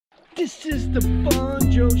This is the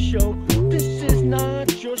Bunjo show. This is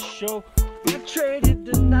not your show. I traded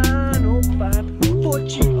the 905 for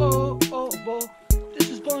G-O-O-O. This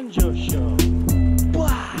is Bunjo show.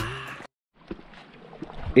 Blah.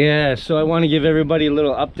 Yeah, so I want to give everybody a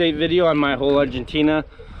little update video on my whole Argentina.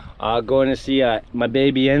 Going to see my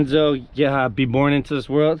baby Enzo be born into this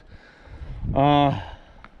world.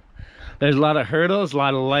 There's a lot of hurdles, a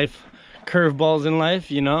lot of life curveballs in life,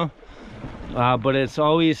 you know. But there's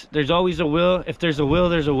always a will. If there's a will,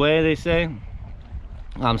 there's a way, they say.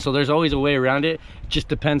 So there's always a way around it. It just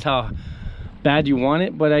depends how bad you want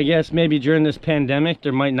it. But I guess maybe during this pandemic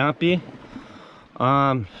there might not be.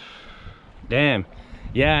 Damn.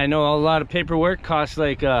 Yeah, I know a lot of paperwork costs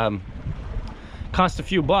like costs a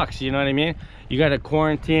few bucks, you know what I mean? You gotta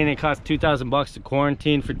quarantine. It costs $2,000 to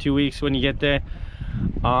quarantine for 2 weeks when you get there.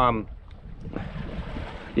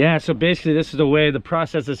 Yeah, so basically this is the way, the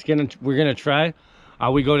process is we're gonna try.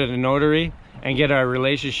 We go to the notary and get our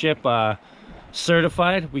relationship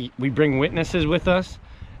certified. We bring witnesses with us,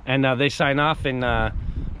 and they sign off and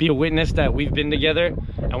be a witness that we've been together,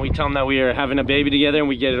 and we tell them that we are having a baby together, and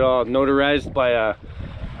we get it all notarized by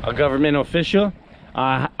a government official.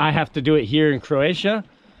 I have to do it here in Croatia.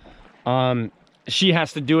 She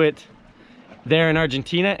has to do it there in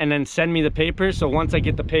Argentina and then send me the papers. So once I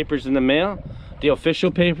get the papers in the mail, the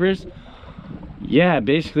official papers, yeah,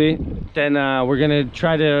 basically then we're gonna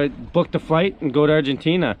try to book the flight and go to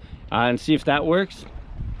Argentina and see if that works.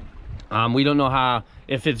 We don't know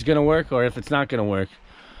if it's gonna work or if it's not gonna work,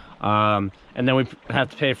 and then we have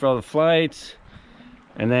to pay for all the flights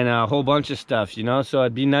and then a whole bunch of stuff, you know. So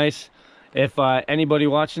it'd be nice if anybody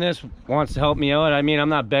watching this wants to help me out. I mean, I'm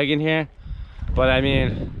not begging here, but I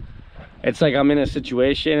mean, it's like I'm in a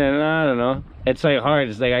situation and I don't know, it's like hard.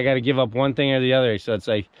 It's like I got to give up one thing or the other. So it's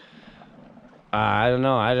like I don't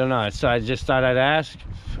know. So I just thought I'd ask.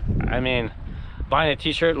 I mean, buying a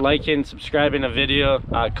t-shirt, liking, subscribing a video,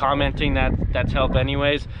 commenting, that's help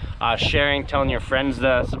anyways. Sharing, telling your friends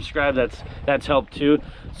to subscribe, that's help too.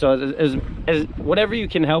 So as whatever you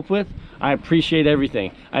can help with, I appreciate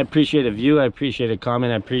everything. I appreciate a view, I appreciate a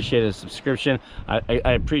comment, I appreciate a subscription, I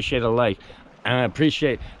appreciate a like, and I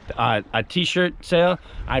appreciate a t-shirt sale,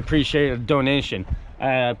 I appreciate a donation.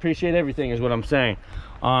 I appreciate everything is what I'm saying.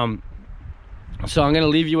 So I'm gonna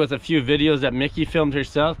leave you with a few videos that Miki filmed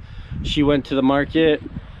herself. She went to the market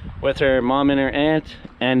with her mom and her aunt,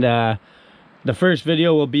 and the first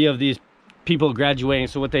video will be of these people graduating.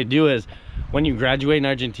 So what they do is, when you graduate in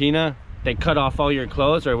Argentina, they cut off all your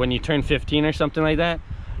clothes, or when you turn 15 or something like that,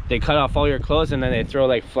 they cut off all your clothes and then they throw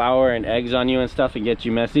like flour and eggs on you and stuff and get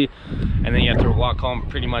you messy, and then you have to walk home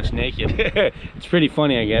pretty much naked. It's pretty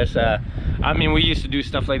funny, I guess. I mean, we used to do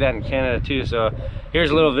stuff like that in Canada too. So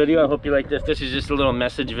here's a little video. I hope you like this. This is just a little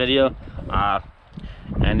message video.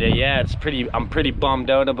 Yeah, I'm pretty bummed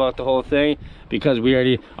out about the whole thing, because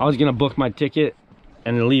I was gonna book my ticket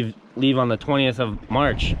and leave on the 20th of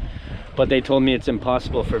March, but they told me it's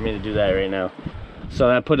impossible for me to do that right now. So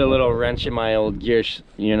that put a little wrench in my old gears,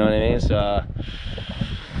 you know what I mean? So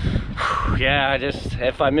yeah,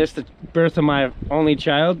 if I miss the birth of my only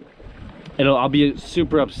child, I'll be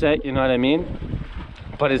super upset, you know what I mean?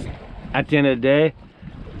 But at the end of the day,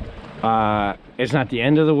 it's not the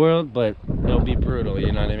end of the world, but it'll be brutal,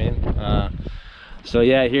 you know what I mean? So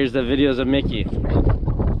yeah, here's the videos of Miki.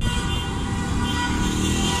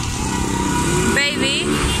 Baby,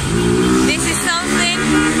 this is something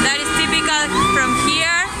that is typical from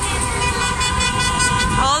here.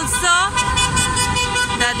 Also,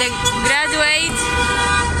 that the graduate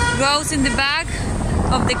goes in the back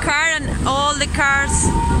of the car and all the cars,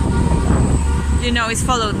 you know, is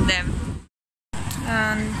following them.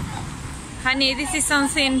 Honey, this is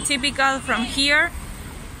something typical from here.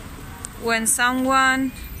 When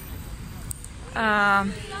someone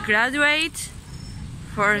graduates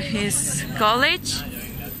for his college,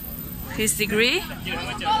 his degree,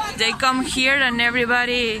 they come here and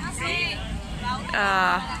everybody,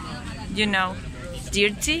 you know,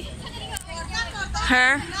 dirty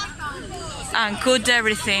her and cut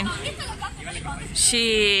everything.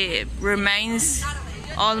 She remains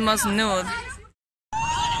almost nude.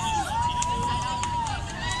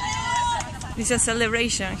 It's a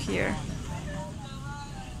celebration here.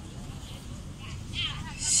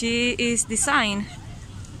 She is design.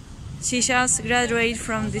 She just graduated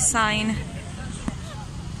from design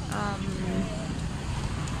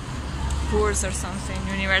course or something,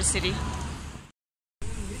 university.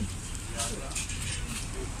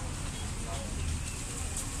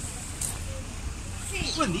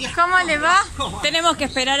 ¿Cómo le va? ¿Tenemos que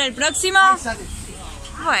esperar el próximo?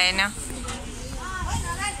 Bueno.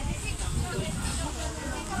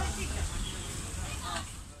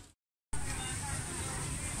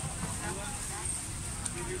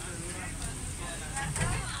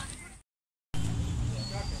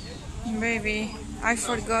 baby, I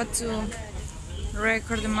forgot to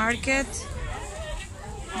record the market.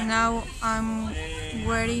 Now I'm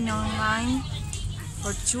waiting online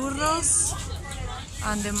for churros,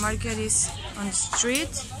 and the market is on the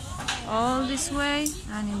street all this way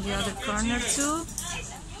and in the other corner too.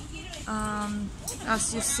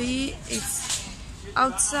 As you see, it's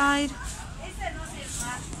outside,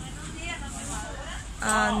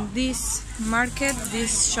 and this market,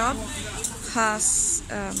 this shop has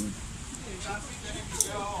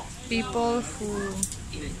people who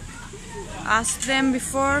asked them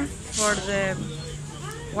before for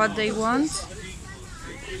what they want.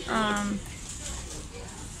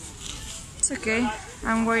 It's okay,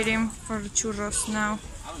 I'm waiting for churros now.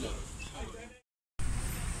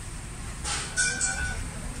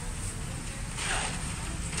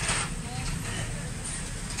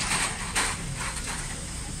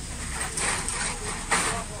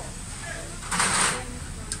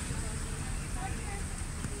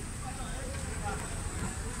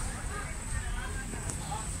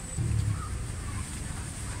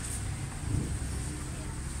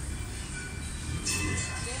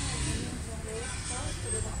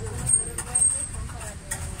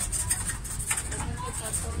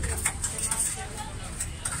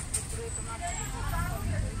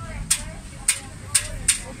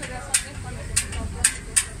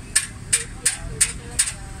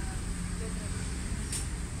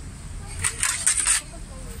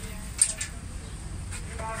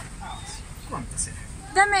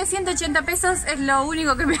 Dame 180 pesos, es lo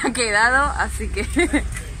único que me ha quedado, así que...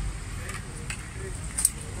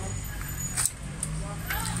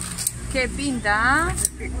 Qué pinta,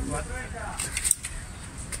 ¿eh?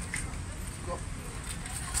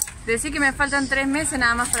 Decí que me faltan 3 meses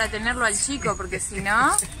nada más para tenerlo al chico, porque si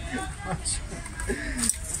no...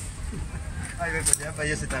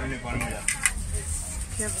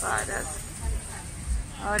 Qué paras.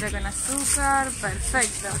 Ahora con azúcar,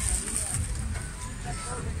 perfecto.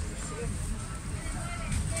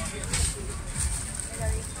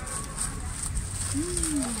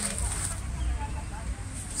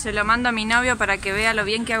 Se lo mando a mi novio para que vea lo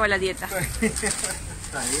bien que hago la dieta.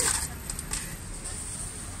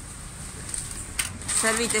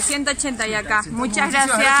 Servite, 180 y acá. Muchas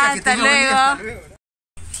gracias, hasta luego.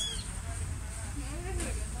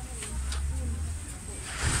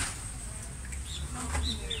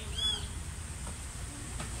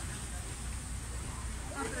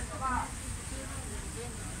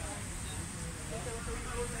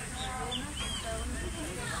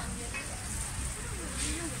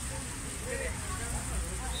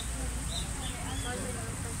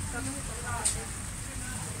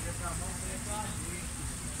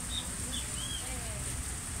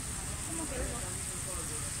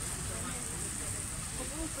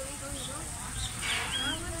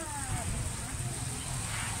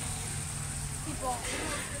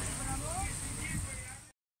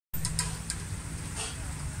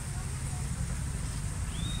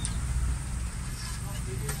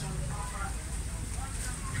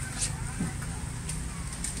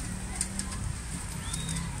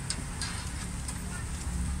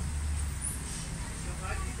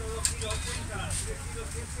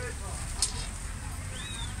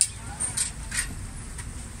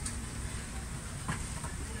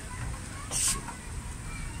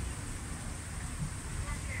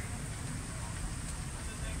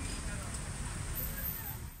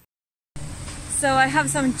 So I have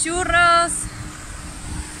some churros,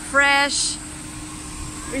 fresh,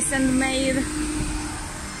 recent made,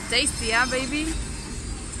 tasty, yeah, baby?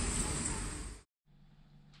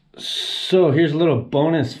 So here's a little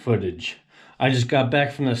bonus footage. I just got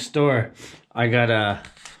back from the store. I got a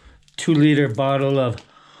 2-liter bottle of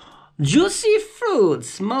juicy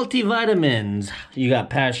fruits, multivitamins. You got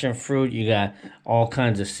passion fruit, you got all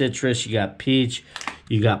kinds of citrus, you got peach,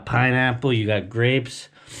 you got pineapple, you got grapes.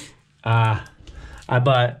 I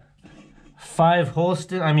bought 4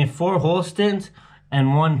 Holstins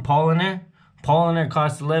and 1 Polliner. Polliner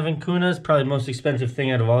cost 11 kunas, probably the most expensive thing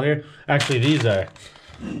out of all here. Actually, these are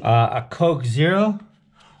a Coke Zero.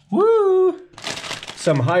 Woo!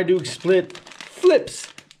 Some Hajduk split flips.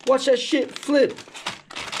 Watch that shit flip.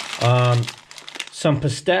 Some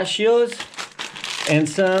pistachios and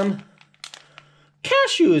some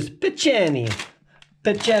cashews. Pechani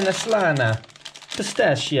slana.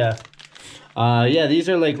 Pistachia. Yeah, these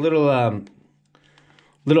are like little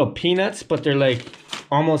peanuts, but they're like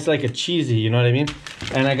almost like a cheesy, you know what I mean?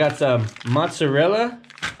 And I got some mozzarella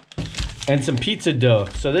and some pizza dough.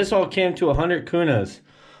 So this all came to 100 kunas.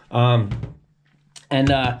 I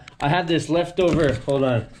have this leftover, hold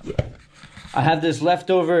on. I have this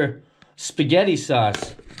leftover spaghetti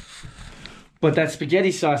sauce. But that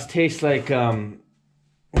spaghetti sauce tastes like,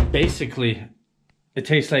 basically, it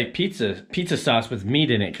tastes like pizza sauce with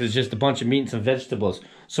meat in it, because it's just a bunch of meat and some vegetables.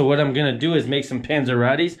 So what I'm gonna do is make some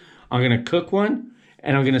panzerottis. I'm gonna cook one,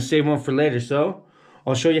 and I'm gonna save one for later. So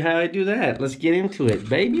I'll show you how I do that. Let's get into it,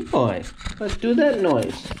 baby boy. Let's do that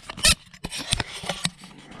noise.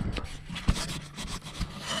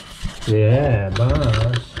 Yeah,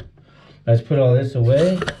 boss. Let's put all this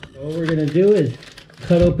away. What we're gonna do is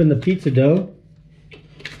cut open the pizza dough.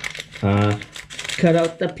 Cut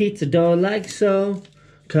out the pizza dough like so.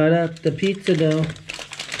 Cut out the pizza dough.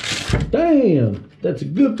 Damn, that's a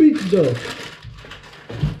good pizza dough.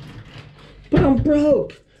 But I'm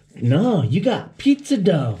broke. No, you got pizza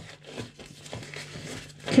dough.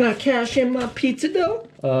 Can I cash in my pizza dough?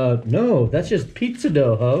 No, that's just pizza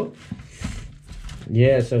dough, ho.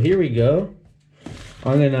 Yeah, so here we go.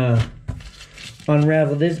 I'm gonna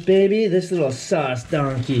unravel this baby, this little sauce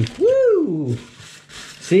donkey. Woo!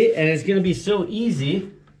 See, and it's gonna be so easy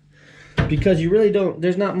because you really don't,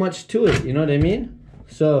 there's not much to it, you know what I mean?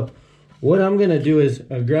 So what I'm gonna do is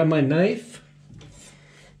grab my knife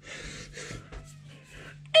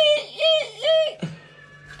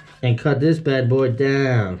and cut this bad boy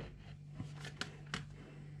down.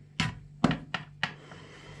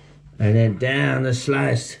 And then down the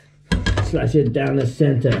slice. Slice it down the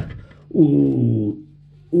center. Ooh.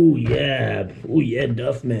 Ooh, yeah. Ooh, yeah,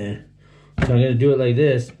 Duff, man. So I'm gonna do it like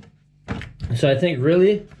this. So I think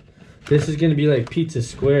really, this is gonna be like pizza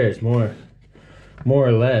squares, more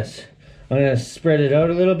or less. I'm gonna spread it out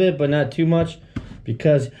a little bit, but not too much,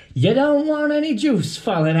 because you don't want any juice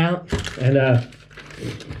falling out. And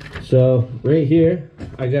so right here,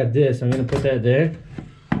 I got this. I'm gonna put that there,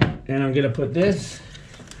 and I'm gonna put this.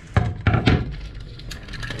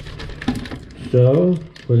 So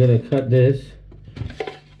we're gonna cut this.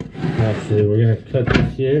 Actually, we're gonna cut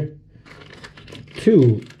this here.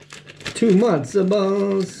 Two matzo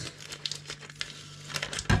balls.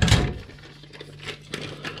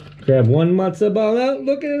 Grab one matzo ball out.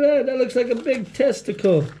 Look at that. That looks like a big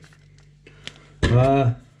testicle.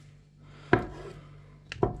 And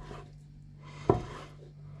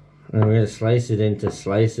we're gonna slice it into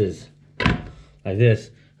slices like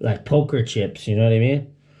this, like poker chips. You know what I mean?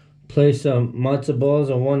 Place some matzo balls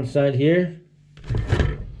on one side here.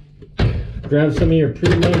 Grab some of your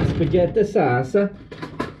pre-made spaghetti sauce. And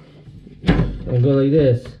go like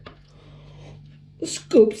this.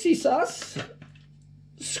 Scoopsy sauce.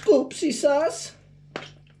 Scoopsy sauce.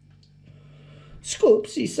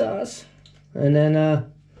 Scoopsy sauce. And then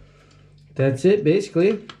that's it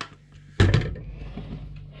basically.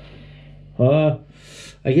 I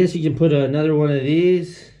guess you can put another one of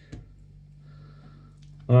these.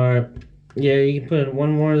 Or yeah, you can put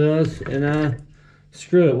one more of those, and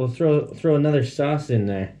screw it, we'll throw another sauce in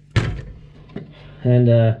there. And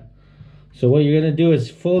so what you're gonna do is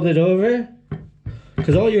fold it over,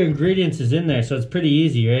 because all your ingredients is in there, so it's pretty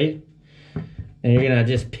easy, right? And you're gonna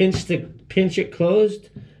just pinch it closed,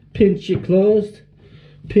 pinch it closed,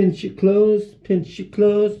 pinch it closed, pinch it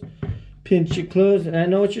closed, pinch it closed. And I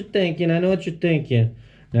know what you're thinking.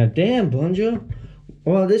 Now damn, Bunjo.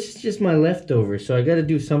 Well, this is just my leftovers, so I gotta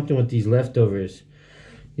do something with these leftovers.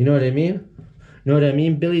 You know what I mean? Know what I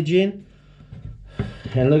mean, Billie Jean?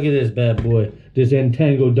 And look at this bad boy. This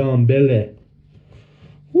entangled down belly.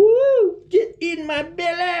 Woo! Get in my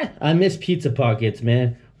belly! I miss pizza pockets,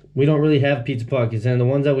 man. We don't really have pizza pockets, and the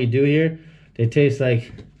ones that we do here, they taste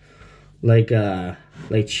like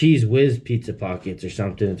Cheese Whiz pizza pockets or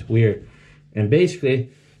something. It's weird. And basically,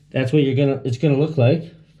 that's what it's gonna look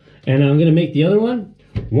like. And I'm gonna make the other one.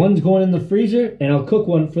 One's going in the freezer, and I'll cook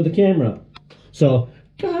one for the camera. So,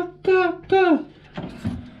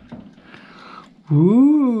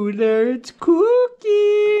 ooh, there it's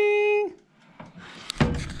cooking.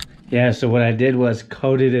 Yeah, so what I did was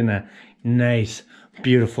coat it in a nice,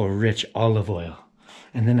 beautiful, rich olive oil.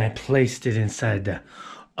 And then I placed it inside the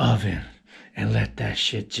oven and let that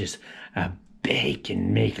shit just bake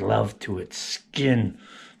and make love to its skin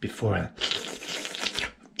before I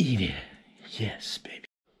eat it. Yes, baby.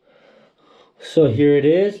 So here it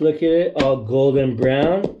is. Look at it, all golden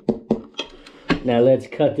brown. Now let's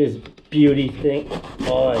cut this beauty thing.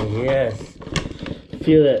 Oh yes.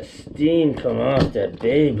 Feel that steam come off that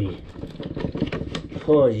baby.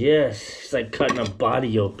 Oh yes. It's like cutting a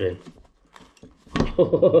body open.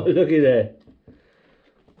 Oh, look at that.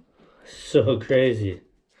 So crazy.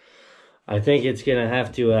 I think it's gonna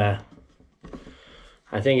have to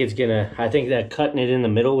I think that cutting it in the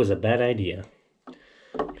middle was a bad idea,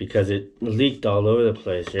 because it leaked all over the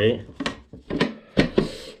place, right?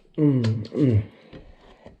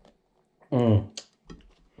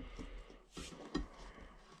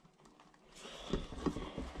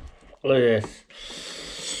 Look at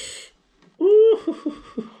this.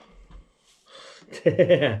 Ooh.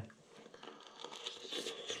 Damn.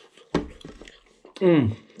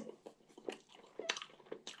 Mmm.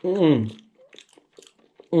 Mmm.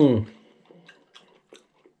 Mmm.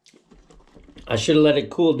 I should have let it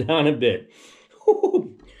cool down a bit.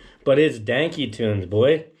 But it's danky tunes,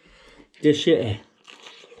 boy. This shit.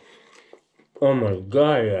 Oh my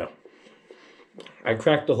god, yeah. I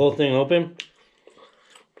cracked the whole thing open.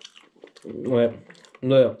 Look.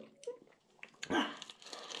 Look.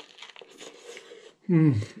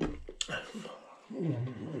 Mmm.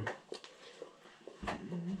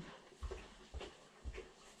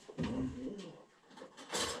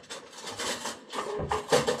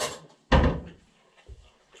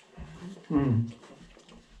 Mmm.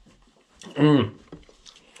 Mmm.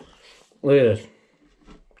 Look at this.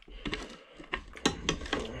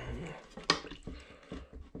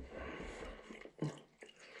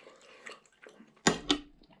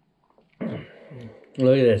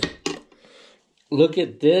 Look at this. Look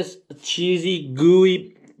at this cheesy,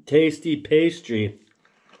 gooey, tasty pastry.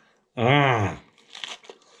 Ah.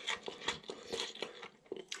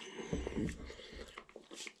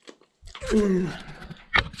 Mm.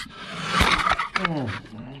 Mm.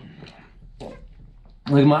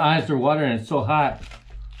 Look, my eyes are watering. It's so hot.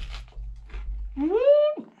 Woo!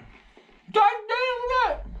 God damn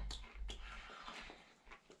that!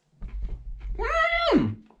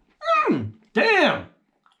 Damn!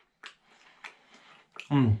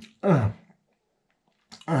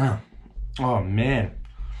 Oh man.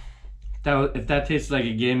 If that tastes like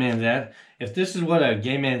a gay man's ass, if this is what a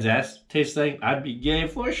gay man's ass tastes like, I'd be gay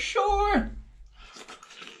for sure.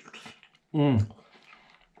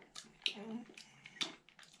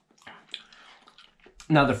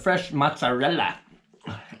 Now the fresh mozzarella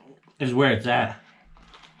is where it's at.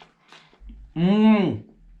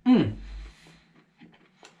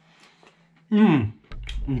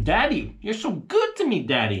 Daddy, you're so good to me,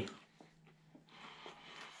 Daddy.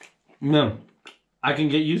 Man, I can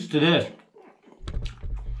get used to this.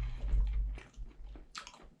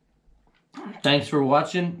 Thanks for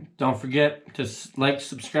watching. Don't forget to like,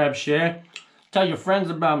 subscribe, share. Tell your friends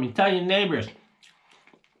about me. Tell your neighbors.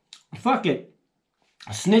 Fuck it.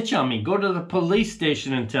 Snitch on me. Go to the police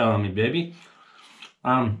station and tell on me, baby.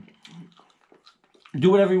 Do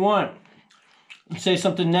whatever you want. Say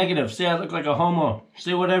something negative. Say I look like a homo.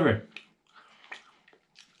 Say whatever.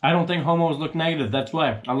 I don't think homos look negative. That's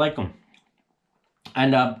why. I like them.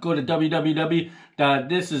 And go to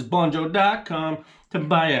www.thisisbunjo.com to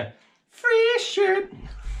buy a free shirt.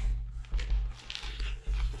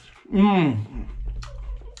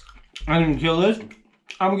 I didn't kill this.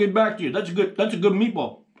 I'm gonna get back to you. That's a good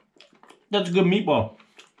meatball. That's a good meatball.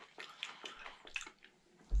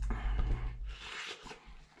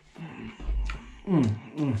 Mm.